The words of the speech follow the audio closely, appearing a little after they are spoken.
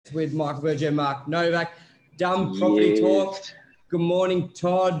with Michael Berger and Mark Novak. Dumb Property Talk. Good morning,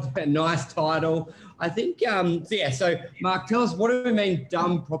 Todd. A nice title. I think, so Mark, tell us, what do we mean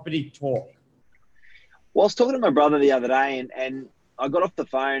dumb property talk? Well, I was talking to my brother the other day and I got off the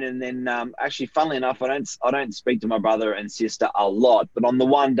phone and then actually, funnily enough, I don't speak to my brother and sister a lot, but on the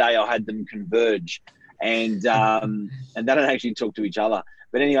one day I had them converge and they don't actually talk to each other.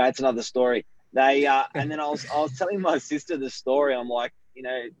 But anyway, it's another story. They and then I was telling my sister the story. I'm like,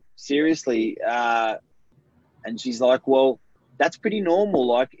 seriously, and she's like, well, that's pretty normal.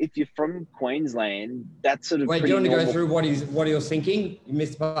 Like, if you're from Queensland, that's sort of Wait, do you want to go through what he was thinking? You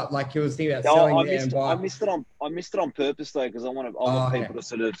missed part, like he was thinking about selling there and buying. I missed it on purpose though, because I want people to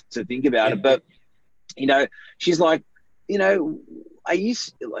sort of to think about it. But she's like, you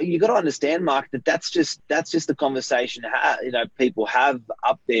got to understand, Mark, that's just the conversation people have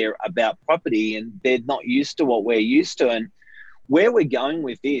up there about property, and they're not used to what we're used to. And where we're going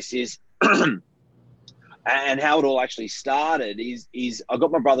with this is. And how it all actually started is I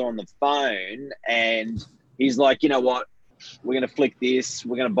got my brother on the phone and he's like, you know what, we're going to flick this,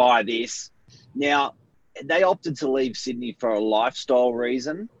 we're going to buy this. Now, they opted to leave Sydney for a lifestyle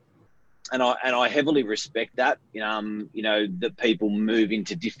reason. And I heavily respect that, that people move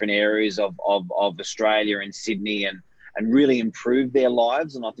into different areas of Australia and Sydney and really improve their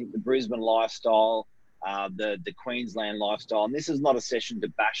lives. And I think the Brisbane lifestyle, the Queensland lifestyle, and this is not a session to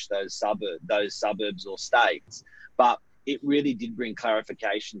bash those suburbs or states, but it really did bring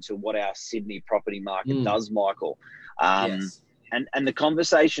clarification to what our Sydney property market does, Michael. Yes. And the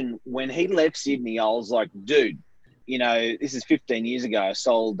conversation when he left Sydney, I was like, dude, this is 15 years ago. I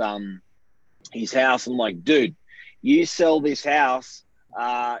sold his house. I'm like, dude, you sell this house,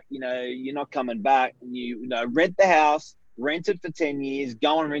 you're not coming back. And you rent the house, rent it for 10 years,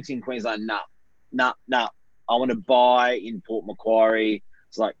 go on renting in Queensland. No, I want to buy in Port Macquarie.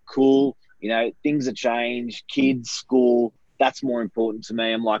 It's like, cool, things have changed, kids, school, that's more important to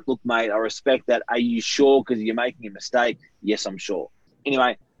me. I'm like, look, mate, I respect that. Are you sure? Because you're making a mistake. Yes, I'm sure.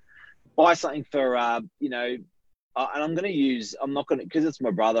 Anyway, buy something for, and I'm not going to, because it's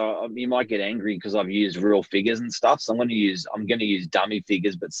my brother, you might get angry because I've used real figures and stuff. So I'm going to use dummy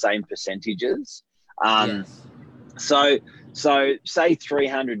figures, but same percentages. Yes. So say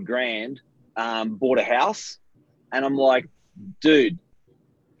 300 grand, bought a house, and I'm like, dude,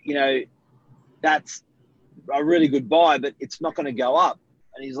 that's a really good buy, but it's not going to go up.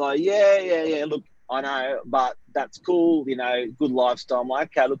 And he's like, yeah, look, I know, but that's cool, good lifestyle. I'm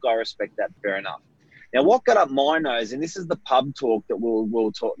like, okay, look, I respect that, fair enough. Now, what got up my nose, and this is the pub talk that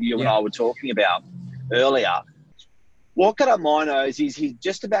we'll talk, and I were talking about earlier. What got up my nose is he's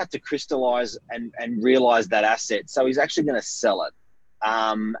just about to crystallize and realize that asset, so he's actually going to sell it.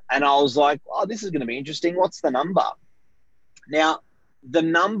 And I was like, oh, this is going to be interesting. What's the number? Now, the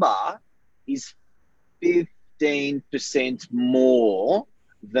number is 15% more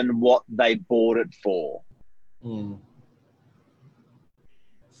than what they bought it for.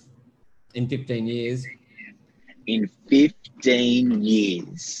 In 15 years? In 15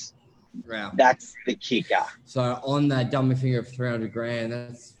 years. Wow. That's the kicker. So on that dummy figure of 300 grand,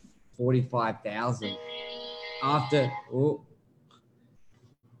 that's 45,000. After... Oh.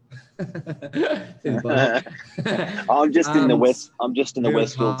 I'm just in the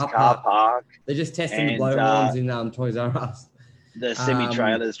Westfields car park. They're just testing the blowhorns in Toys R Us. The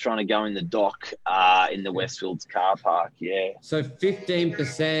semi-trailer's trying to go in the dock in the Westfields car park. Yeah. So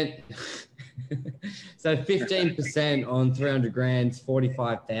 15%. So 15% on 300 grand,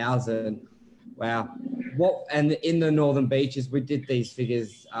 45,000. Wow. And in the Northern Beaches, we did these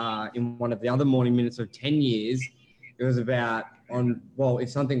figures in one of the other morning minutes of 10 years. It was about if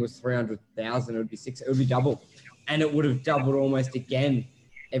something was 300,000, it would be double, and it would have doubled almost again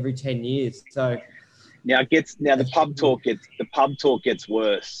every 10 years. So the pub talk gets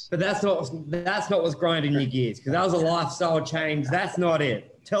worse. But that's not what's grinding your gears, because that was a lifestyle change. That's not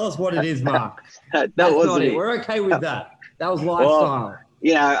it. Tell us what it is, Mark. That's not it. We're okay with that. That was lifestyle.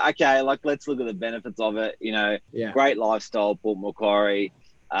 Well, okay. Like, let's look at the benefits of it. Great lifestyle, Port Macquarie.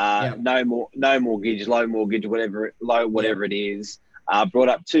 No mortgage, low mortgage, whatever it is. Brought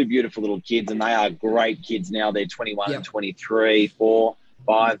up two beautiful little kids, and they are great kids now. They're 21 and 23, 4,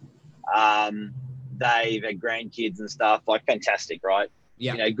 5. They've had grandkids and stuff, like fantastic, right?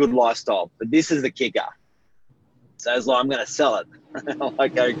 Yeah. Good lifestyle. But this is the kicker. So it's like, I'm going to sell it. I'm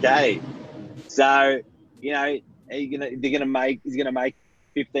like, okay. So, he's going to make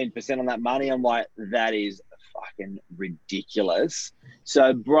 15% on that money. I'm like, that is fucking ridiculous.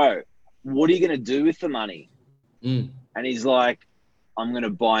 So, bro, what are you going to do with the money? And he's like, I'm going to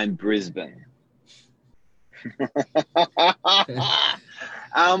buy in Brisbane.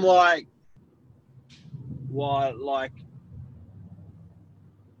 I'm like, what? Like,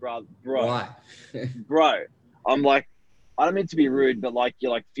 bro, Why? bro. I'm like, I don't mean to be rude, but like,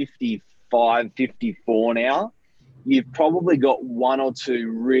 you're like 55, 54 now. You've probably got one or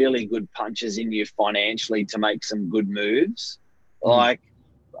two really good punches in you financially to make some good moves. Like,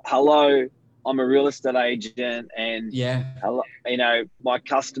 hello, I'm a real estate agent, and hello, my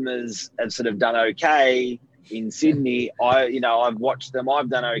customers have sort of done okay in Sydney. I've watched them. I've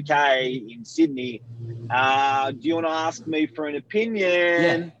done okay in Sydney. Do you want to ask me for an opinion?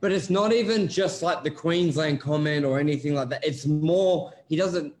 Yeah, but it's not even just like the Queensland comment or anything like that. It's more, he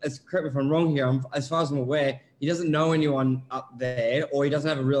doesn't, correct me if I'm wrong here, as far as I'm aware, he doesn't know anyone up there, or he doesn't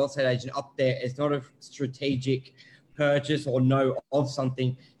have a real estate agent up there. It's not a strategic purchase or know of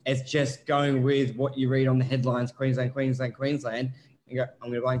something. It's just going with what you read on the headlines, Queensland, Queensland, Queensland, and go, I'm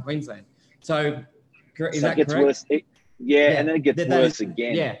going to buy in Queensland. So is that correct? Worse. And then it gets worse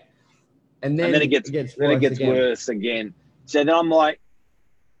again. Yeah. And then it gets worse again. So then I'm like,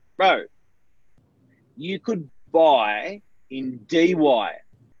 bro, you could buy in DY.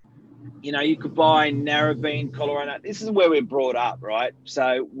 You could buy in Narrabeen, Colorado. This is where we're brought up, right?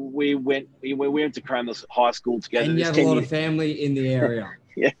 So we went to Cranwell High School together. And you have a lot of family in the area.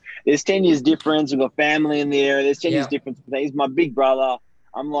 Yeah. There's 10 years difference. We've got family in the area. There's 10 years difference. He's my big brother.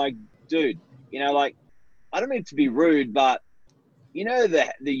 I'm like, dude, like, I don't mean to be rude, but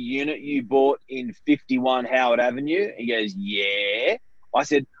the unit you bought in 51 Howard Avenue? He goes, yeah. I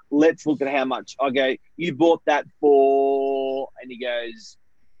said, let's look at how much. I go, you bought that for, and he goes,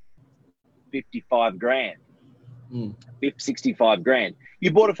 55 grand, 65 grand.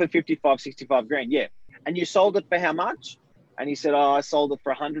 You bought it for 55, 65 grand. Yeah. And you sold it for how much? And he said, I sold it for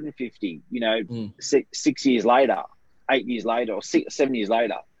 150, 6 years later, 8 years later, or 7 years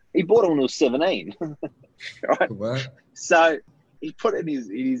later. He bought it when he was 17. Right? What? So he put it in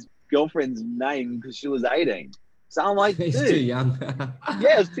his girlfriend's name because she was 18. So I'm like, dude. He's too young.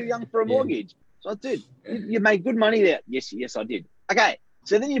 Yeah, it's too young for a mortgage. So, dude, you made good money there. Yes, I did. Okay.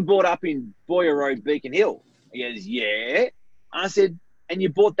 So then you bought up in Boyer Road, Beacon Hill. He goes, yeah. And I said, and you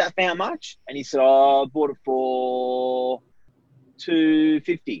bought that for how much? And he said, I bought it for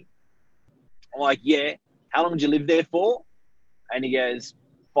 $250. I'm like, yeah. How long did you live there for? And he goes,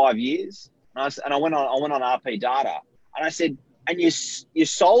 5 years. And I went on RP Data, and I said, and you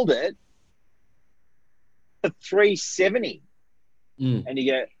sold it for $370. And he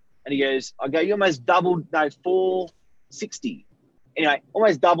goes, I go, you almost doubled, no, $460. Anyway,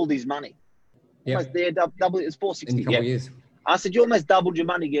 almost doubled his money. Yep. Almost there, doubled it. It's $460. In a couple of years. I said, you almost doubled your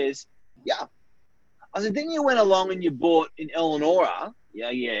money. He goes, yeah. I said, then you went along and you bought in Eleonora.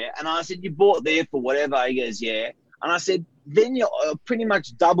 Yeah. And I said, you bought there for whatever. He goes, yeah. And I said, then you pretty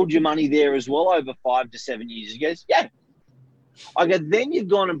much doubled your money there as well over 5 to 7 years. He goes, yeah. I go, then you've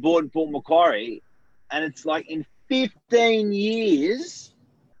gone and bought Macquarie, and it's like in 15 years.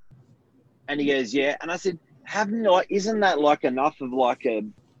 And he goes, yeah. And I said, isn't that like enough of like a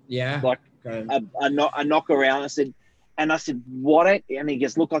knock around? I said, what? And he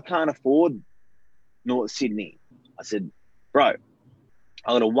goes, look, I can't afford North Sydney. I said, bro, I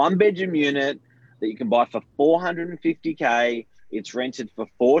got a 1-bedroom unit that you can buy for $450K. It's rented for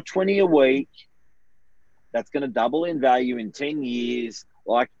 $420 a week. That's going to double in value in 10 years.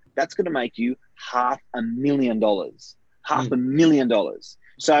 Like, that's going to make you $500,000. $500,000.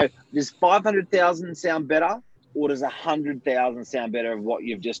 So does 500,000 sound better, or does 100,000 sound better of what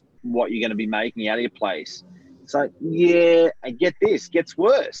you're going to be making out of your place? So yeah, and get this, gets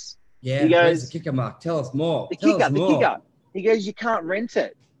worse. Yeah, he goes, where's the kicker, Mark? Tell us more. The kicker. He goes, you can't rent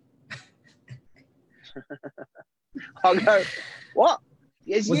it. I'll go, what?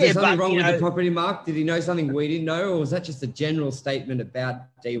 Yes, was there something wrong with the property, Mark? Did he know something we didn't know, or was that just a general statement about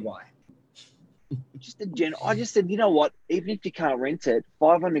DY? I just said, you know what? Even if you can't rent it,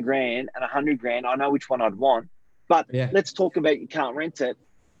 500 grand and 100 grand, I know which one I'd want. But let's talk about you can't rent it.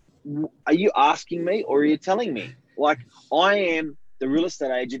 Are you asking me or are you telling me? Like, I am the real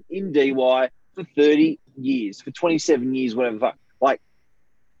estate agent in DY for 30 years, for 27 years, whatever. Like,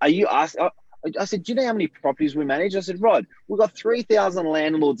 are you asking? I said, do you know how many properties we manage? I said, Rod, we've got 3,000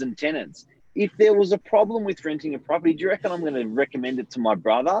 landlords and tenants. If there was a problem with renting a property, do you reckon I'm going to recommend it to my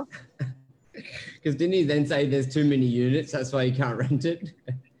brother? Because didn't he then say there's too many units, that's why you can't rent it?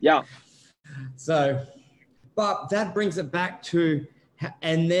 Yeah. So, but that brings it back to,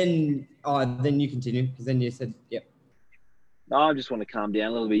 and then you continue, because then you said, yep. No, I just want to calm down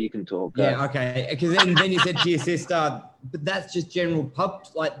a little bit. You can talk. Yeah, okay. Because then you said to your sister, but that's just general pub,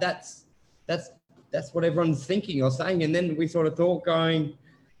 like that's what everyone's thinking or saying. And then we sort of thought going,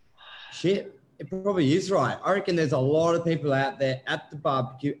 shit, it probably is right. I reckon there's a lot of people out there at the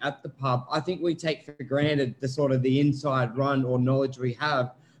barbecue, at the pub. I think we take for granted the sort of the inside run or knowledge we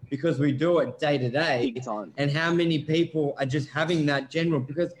have because we do it day to day. And how many people are just having that general,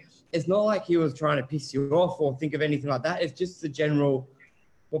 because it's not like he was trying to piss you off or think of anything like that. It's just the general,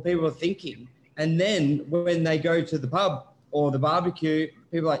 what people are thinking. And then when they go to the pub or the barbecue,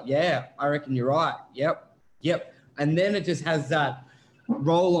 people are like, yeah, I reckon you're right. Yep. And then it just has that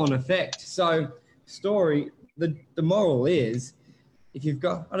roll-on effect. So the moral is, if you've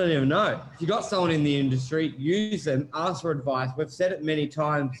got, I don't even know, if you've got someone in the industry, use them, ask for advice. We've said it many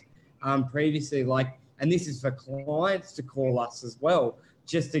times previously, like, and this is for clients to call us as well,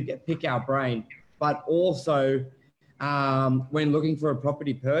 just to pick our brain, but also when looking for a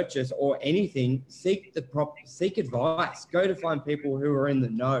property purchase or anything, seek advice. Go to find people who are in the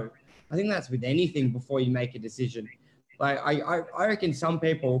know. I think that's with anything before you make a decision. Like I reckon some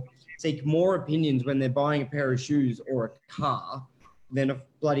people seek more opinions when they're buying a pair of shoes or a car than a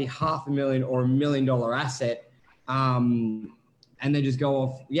bloody $500,000 or $1 million asset. And they just go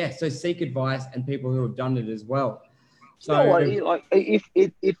off. Yeah. So seek advice and people who have done it as well. So you know what, like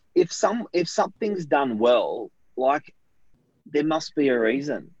if something's done well, like there must be a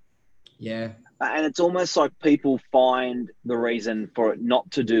reason. Yeah. And it's almost like people find the reason for it not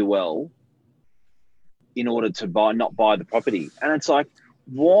to do well in order to not buy the property. And it's like,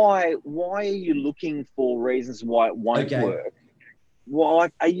 why are you looking for reasons why it won't work?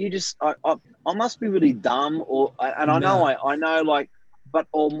 Why are you just, I must be really dumb I know like, but,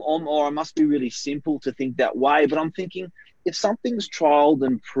 or I must be really simple to think that way. But I'm thinking, if something's trialed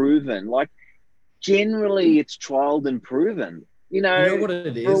and proven, like generally it's trialed and proven, you know what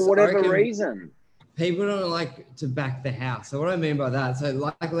it is? For whatever reason. People don't like to back the house. So what I mean by that, so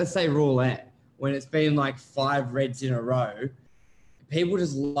like let's say roulette, when it's been like 5 reds in a row, people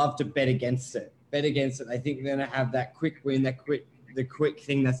just love to bet against it. They think they're going to have that quick win, the quick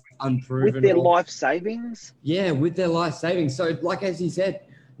thing that's unproven. With their life savings? Yeah, with their life savings. So like as you said,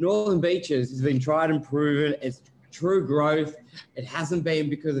 Northern Beaches has been tried and proven. It's true growth. It hasn't been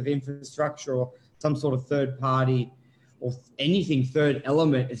because of infrastructure or some sort of third party or anything third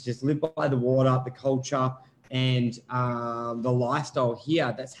element. It's just live by the water, the culture, and the lifestyle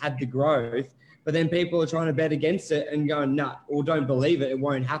here that's had the growth. But then people are trying to bet against it and going, nah, or don't believe it, it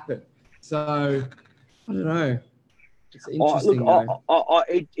won't happen. So, I don't know. It's interesting.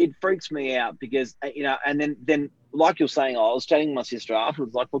 It freaks me out because, you know, and then like you're saying, I was chatting with my sister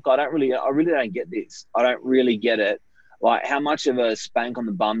afterwards, like, look, I really don't get this. I don't really get it. Like, how much of a spank on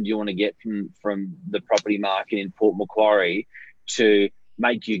the bum do you want to get from the property market in Port Macquarie to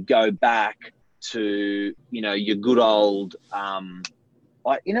make you go back to, you know, your good old,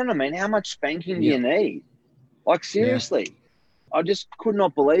 like, you know what I mean? How much spanking do you need? Like, seriously, I just could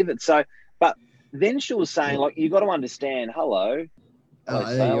not believe it. So, but then she was saying, like, you got to understand, hello.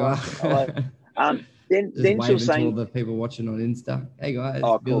 There you are. Hello. Then she was saying, all the people watching on Insta, hey guys,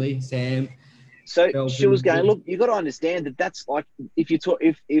 Billy, cool. Sam. So she was going, look, you got to understand that that's like, if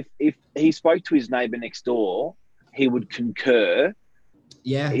he spoke to his neighbour next door, he would concur.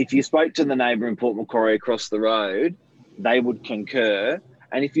 Yeah. If you spoke to the neighbour in Port Macquarie across the road, they would concur.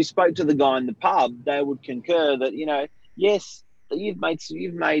 And if you spoke to the guy in the pub, they would concur that, you know, yes, you've made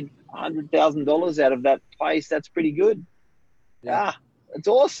 $100,000 out of that place. That's pretty good. Yeah, it's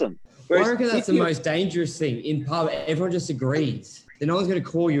awesome. Well, I reckon that's the most dangerous thing. In pub, everyone just agrees. Then no one's going to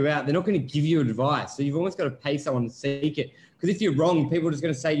call you out. They're not going to give you advice. So you've almost got to pay someone to seek it. Because if you're wrong, people are just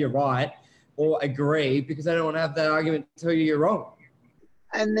going to say you're right or agree because they don't want to have that argument to tell you you're wrong.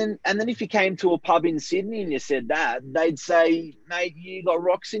 And then if you came to a pub in Sydney and you said that, they'd say, mate, you got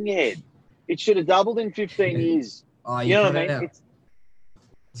rocks in your head. It should have doubled in 15 years. You know what I mean?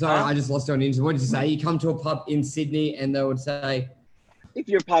 Sorry, I just lost you on internet. What did you say? You come to a pub in Sydney and they would say... If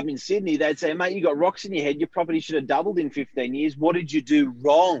you're a pub in Sydney, they'd say, mate, you got rocks in your head. Your property should have doubled in 15 years. What did you do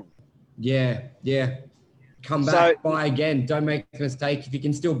wrong? Yeah. Come back, buy again. Don't make a mistake. If you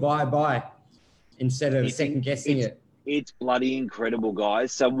can still buy instead of second guessing it. It's bloody incredible,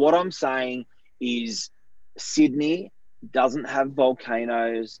 guys. So what I'm saying is Sydney doesn't have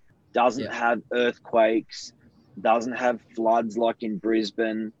volcanoes, doesn't have earthquakes, doesn't have floods like in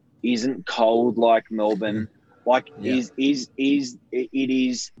Brisbane, isn't cold like Melbourne.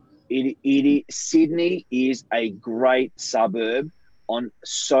 Sydney is a great suburb on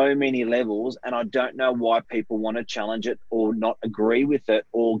so many levels, and I don't know why people want to challenge it or not agree with it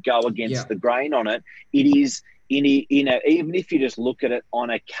or go against the grain on it. It is, even if you just look at it on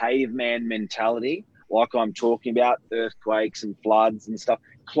a caveman mentality, like I'm talking about, earthquakes and floods and stuff,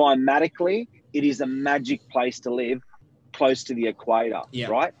 climatically, it is a magic place to live close to the equator,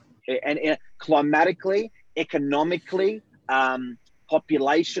 right? and climatically, economically,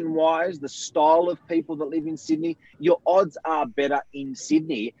 population-wise, the style of people that live in Sydney, your odds are better in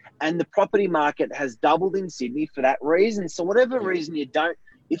Sydney. And the property market has doubled in Sydney for that reason. So whatever reason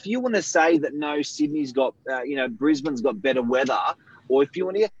if you want to say that no, Sydney's got, Brisbane's got better weather, or if you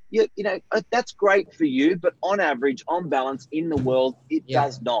want to, that's great for you. But on average, on balance, in the world, it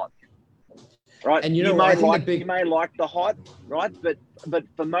does not. Right? And you may like the hype, right? But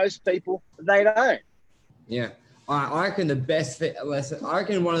for most people, they don't. Yeah. I reckon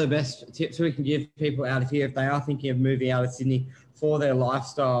one of the best tips we can give people out of here, if they are thinking of moving out of Sydney for their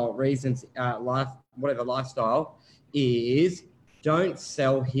lifestyle reasons, whatever lifestyle, is don't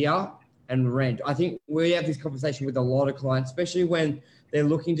sell here and rent. I think we have this conversation with a lot of clients, especially when they're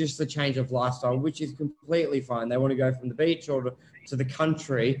looking just a change of lifestyle, which is completely fine. They want to go from the beach or to the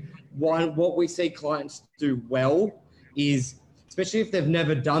country. What we see clients do well is, especially if they've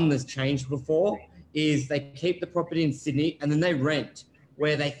never done this change before, is they keep the property in Sydney and then they rent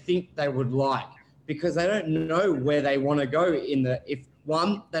where they think they would like, because they don't know where they want to go they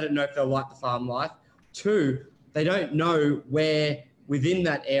don't know if they'll like the farm life. Two, they don't know where within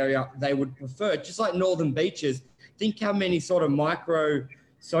that area they would prefer. Just like Northern Beaches, think how many sort of micro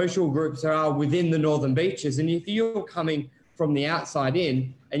social groups there are within the Northern Beaches. And if you're coming from the outside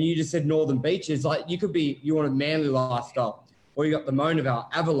in and you just said Northern Beaches, like you want a Manly lifestyle, or you got the Mona Vale,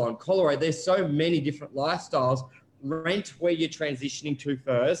 Avalon, Colorado. There's so many different lifestyles. Rent where you're transitioning to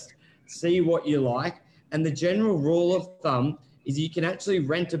first, see what you like. And the general rule of thumb is you can actually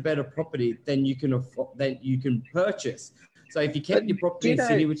rent a better property than you can purchase. So if you kept your property in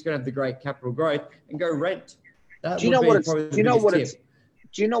Sydney, which is going to have the great capital growth, and go rent. Do you know what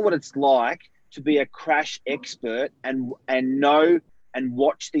it's like to be a crash expert and know and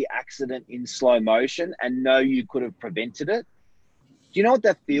watch the accident in slow motion and know you could have prevented it? Do you know what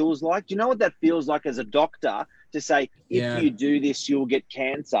that feels like? Do you know what that feels like as a doctor to say, if you do this, you'll get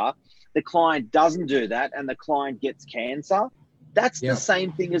cancer? The client doesn't do that and the client gets cancer. That's the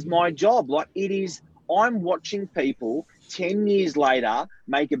same thing as my job. Like I'm watching people 10 years later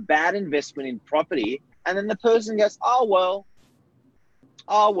make a bad investment in property, and then the person goes, oh, well.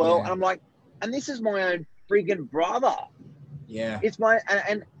 And I'm like, and this is my own friggin' brother. Yeah. It's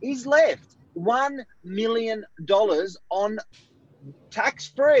and he's left $1 million on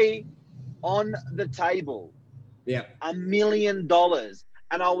tax-free on the table. Yeah. $1 million.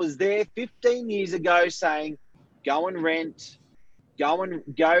 And I was there 15 years ago saying, go and rent, go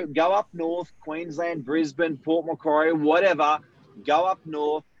up north, Queensland, Brisbane, Port Macquarie, whatever, go up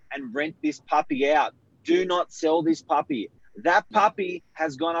north and rent this puppy out. Do not sell this puppy. That puppy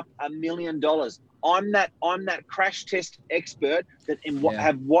has gone up $1 million. I'm that crash test expert that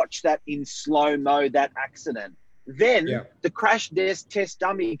have watched that in slow-mo, that accident. Then the crash test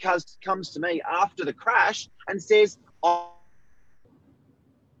dummy comes to me after the crash and says, I'm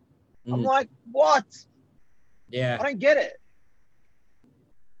like, what? Yeah. I don't get it.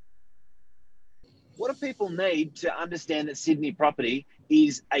 What do people need to understand that Sydney property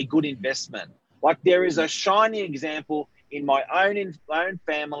is a good investment? Like, there is a shining example in my own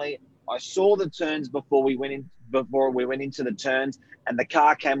family. I saw the turns before we went into the turns, and the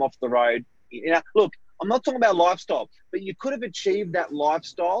car came off the road. Look, I'm not talking about lifestyle, but you could have achieved that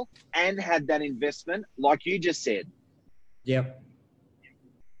lifestyle and had that investment, like you just said. Yep.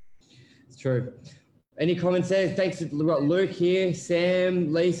 It's true. Any comments there? Thanks. We've got Luke here,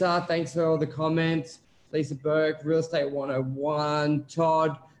 Sam, Lisa, thanks for all the comments. Lisa Burke, Real Estate 101,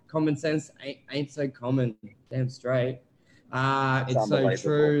 Todd, common sense ain't so common. Damn straight. It's so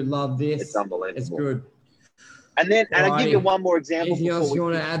true. Love this. It's unbelievable. It's good. And I'll give you one more example. Anything else you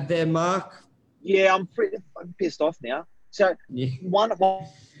want to add there, Mark? Yeah, I'm pissed off now. So one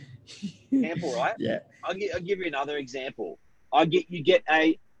example, right? Yeah. I'll give you another example. I'm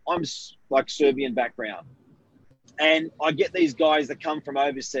like Serbian background, and I get these guys that come from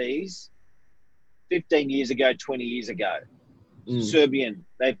overseas 15 years ago, 20 years ago. Serbian,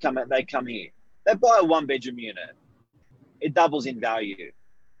 they come here. They buy a 1-bedroom unit. It doubles in value,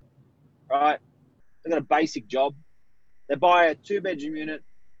 right? They've got a basic job. They buy a 2-bedroom unit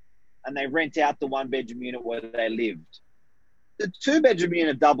and they rent out the 1-bedroom unit where they lived. The 2-bedroom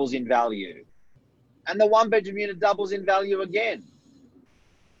unit doubles in value and the 1-bedroom unit doubles in value again.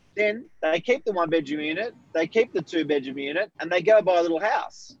 Then they keep the 1-bedroom unit, they keep the 2-bedroom unit, and they go buy a little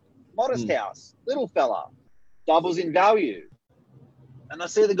house, modest house, little fella, doubles in value. And I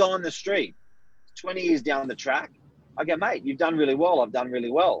see the guy on the street 20 years down the track. I go, mate, you've done really well. I've done really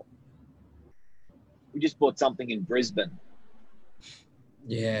well. We just bought something in Brisbane.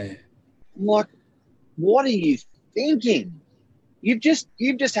 Yeah. I'm like, what are you thinking? You've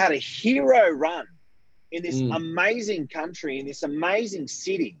just had a hero run in this amazing country, in this amazing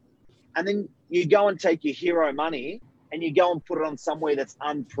city, and then you go and take your hero money and you go and put it on somewhere that's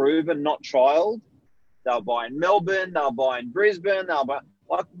unproven, not trialed. They'll buy in Melbourne, they'll buy in Brisbane,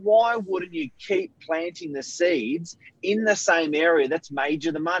 like, why wouldn't you keep planting the seeds in the same area that's made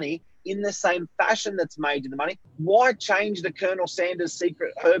you the money, in the same fashion that's made you the money? Why change the Colonel Sanders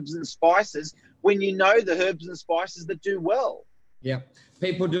secret herbs and spices when you know the herbs and spices that do well? Yeah.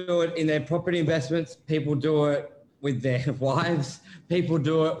 People do it in their property investments. People do it with their wives. People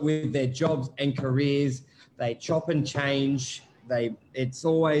do it with their jobs and careers. They chop and change. It's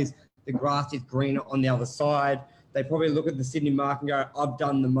always the grass is greener on the other side. They probably look at the Sydney market and go, I've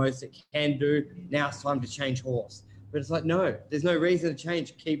done the most it can do. Now it's time to change horse. But it's like, no, there's no reason to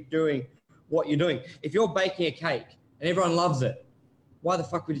change. Keep doing what you're doing. If you're baking a cake and everyone loves it, why the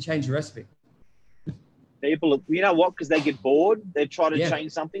fuck would you change the recipe? People, you know what? Because they get bored. They try to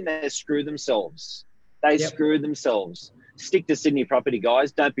change something. They screw themselves. Screw themselves. Stick to Sydney property,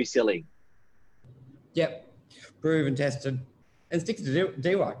 guys. Don't be silly. Yep. Proven, tested. And stick to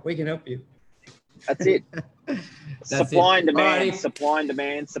DY. We can help you. That's it. Supply and demand. Supply and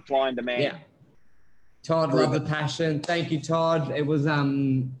demand. Supply and demand. Yeah. Todd, love the passion. Thank you, Todd. It was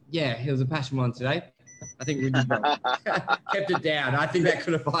it was a passion one today. I think we just kept it down. I think that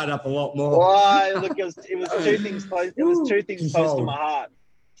could have fired up a lot more. Why? Look, it was two things close. It was two things close to my heart.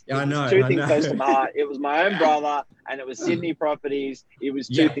 Yeah, I know. Two things close to my heart. It was my own brother, and it was Sydney properties. It was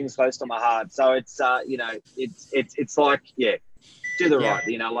two things close to my heart. So it's it's like do the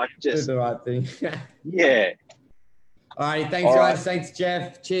right, like just do the right thing. Yeah. All right. Thanks, guys. Right. Thanks,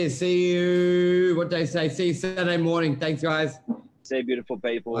 Jeff. Cheers. See you. What day say? See you Saturday morning. Thanks, guys. See you, beautiful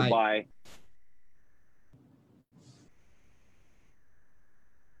people. Bye.